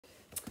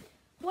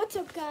What's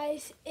up,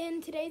 guys?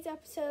 In today's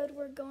episode,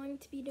 we're going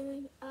to be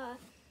doing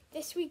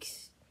this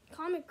week's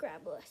comic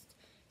grab list.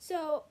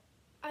 So,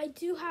 I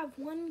do have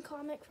one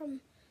comic from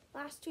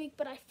last week,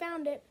 but I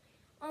found it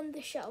on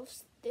the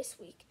shelves this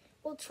week.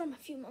 Well, it's from a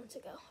few months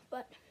ago,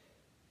 but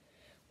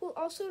we'll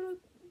also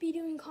be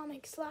doing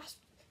comics last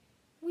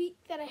week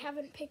that I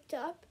haven't picked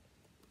up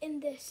in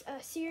this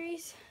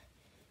series.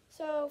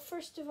 So,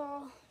 first of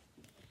all,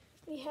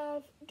 we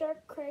have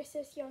Dark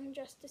Crisis Young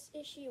Justice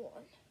issue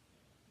 1.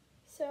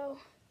 So,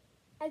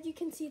 as you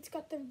can see, it's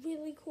got the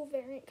really cool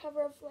variant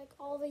cover of like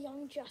all the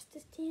Young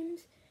Justice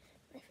teams.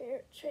 My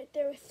favorite's right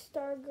there with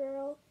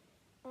Stargirl,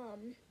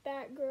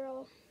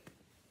 Batgirl,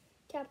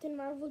 Captain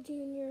Marvel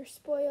Jr.,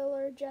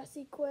 Spoiler,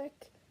 Jesse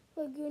Quick,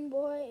 Lagoon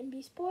Boy, and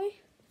Beast Boy.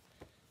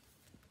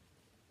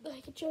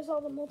 Like, it shows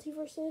all the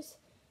multiverses.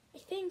 I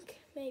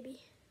think, maybe.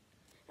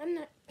 I'm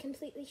not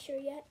completely sure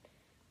yet.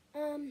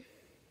 There's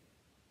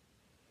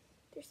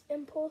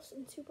Impulse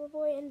and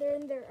Superboy, and they're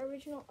in their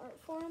original art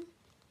form.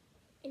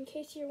 In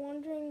case you're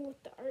wondering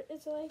what the art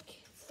is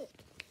like, it's like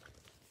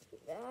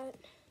that.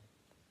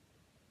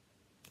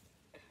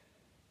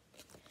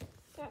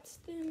 That's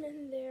them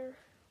in their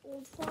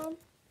old form.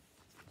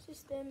 This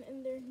is them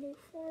in their new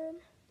form.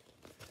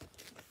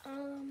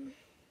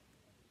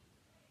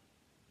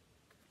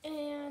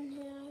 And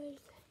yeah,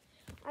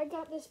 I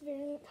got this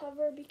variant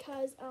cover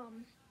because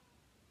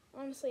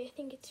honestly, I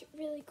think it's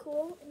really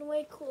cool and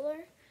way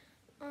cooler.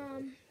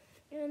 And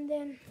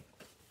then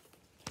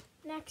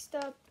next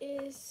up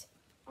is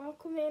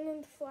Aquaman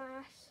and the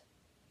Flash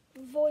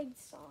Void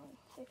Song.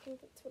 I think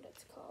that's what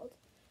it's called.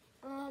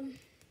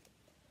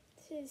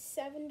 This is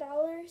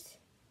 $7.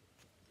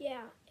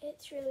 Yeah,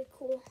 it's really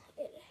cool.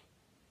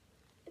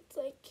 It's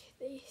like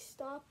they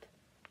stop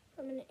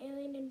from an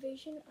alien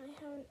invasion. I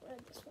haven't read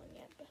this one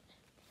yet, but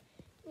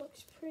it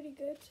looks pretty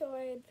good, so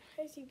I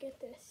advise you get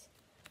this.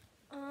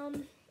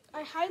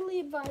 I highly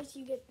advise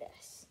you get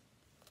this.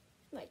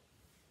 Like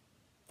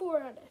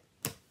 4 out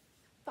of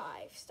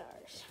 5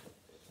 stars.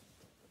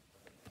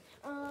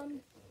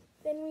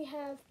 Then we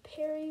have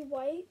Perry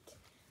White.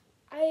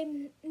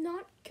 I'm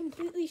not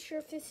completely sure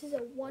if this is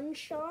a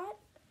one-shot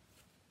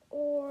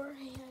or,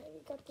 yeah,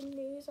 you got the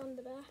news on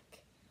the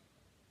back,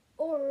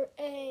 or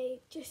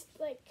just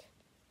like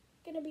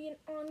gonna be an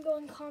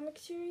ongoing comic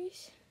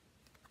series,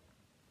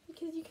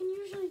 because you can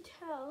usually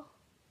tell,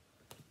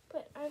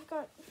 but I've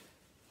got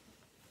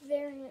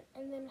variant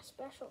and then a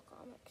special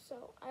comic,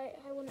 so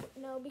I wouldn't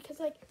know, because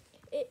like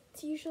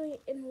it's usually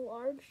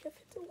enlarged if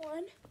it's a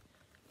one.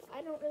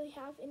 I don't really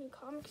have any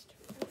comics to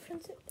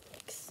reference it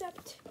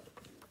except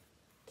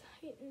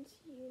Titans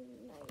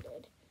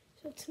United.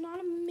 So it's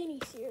not a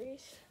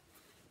mini-series.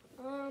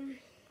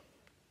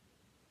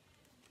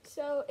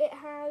 So it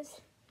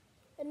has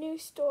a new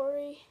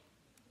story.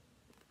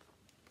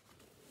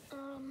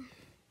 And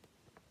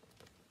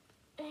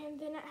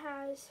then it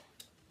has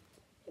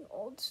an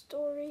old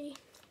story.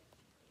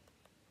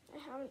 I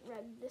haven't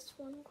read this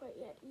one quite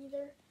yet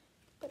either,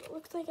 but it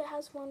looks like it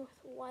has one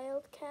with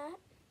Wildcat.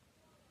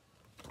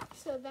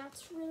 So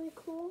that's really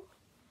cool.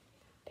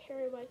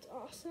 Perry White's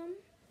awesome.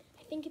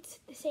 I think it's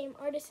the same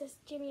artist as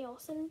Jimmy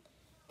Olsen,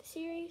 the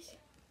series.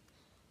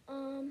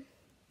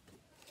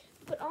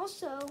 But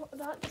also,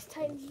 about this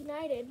Titans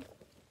United,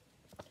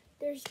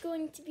 there's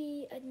going to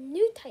be a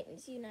new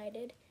Titans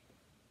United,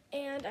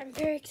 and I'm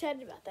very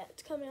excited about that.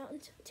 It's coming out in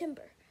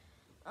September.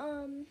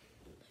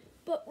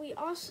 But we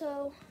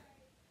also,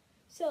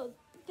 so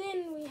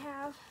then we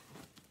have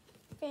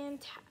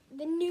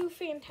the new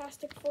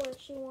Fantastic Four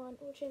issue 1,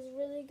 which is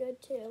really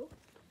good too.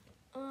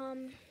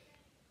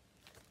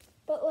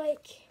 But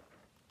like,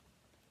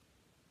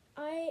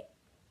 I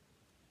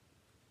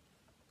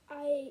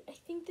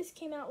think this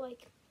came out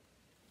like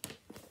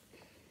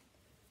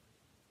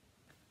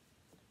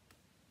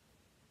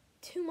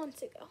 2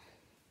 months ago,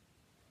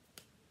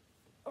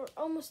 or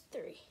almost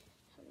 3.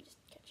 I'm just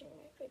catching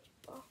my fidget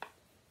ball.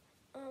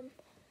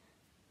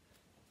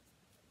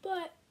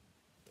 But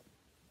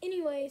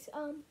anyways,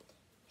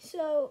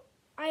 so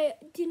I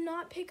did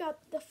not pick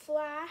up the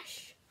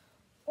Flash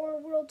or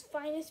World's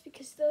Finest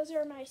because those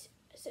are my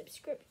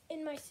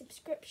in my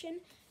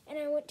subscription, and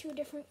I went to a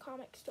different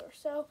comic store.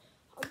 So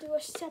I'll do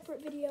a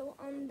separate video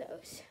on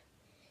those.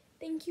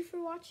 Thank you for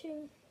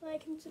watching.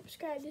 Like and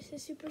subscribe. This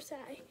is Super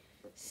Sai,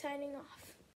 signing off.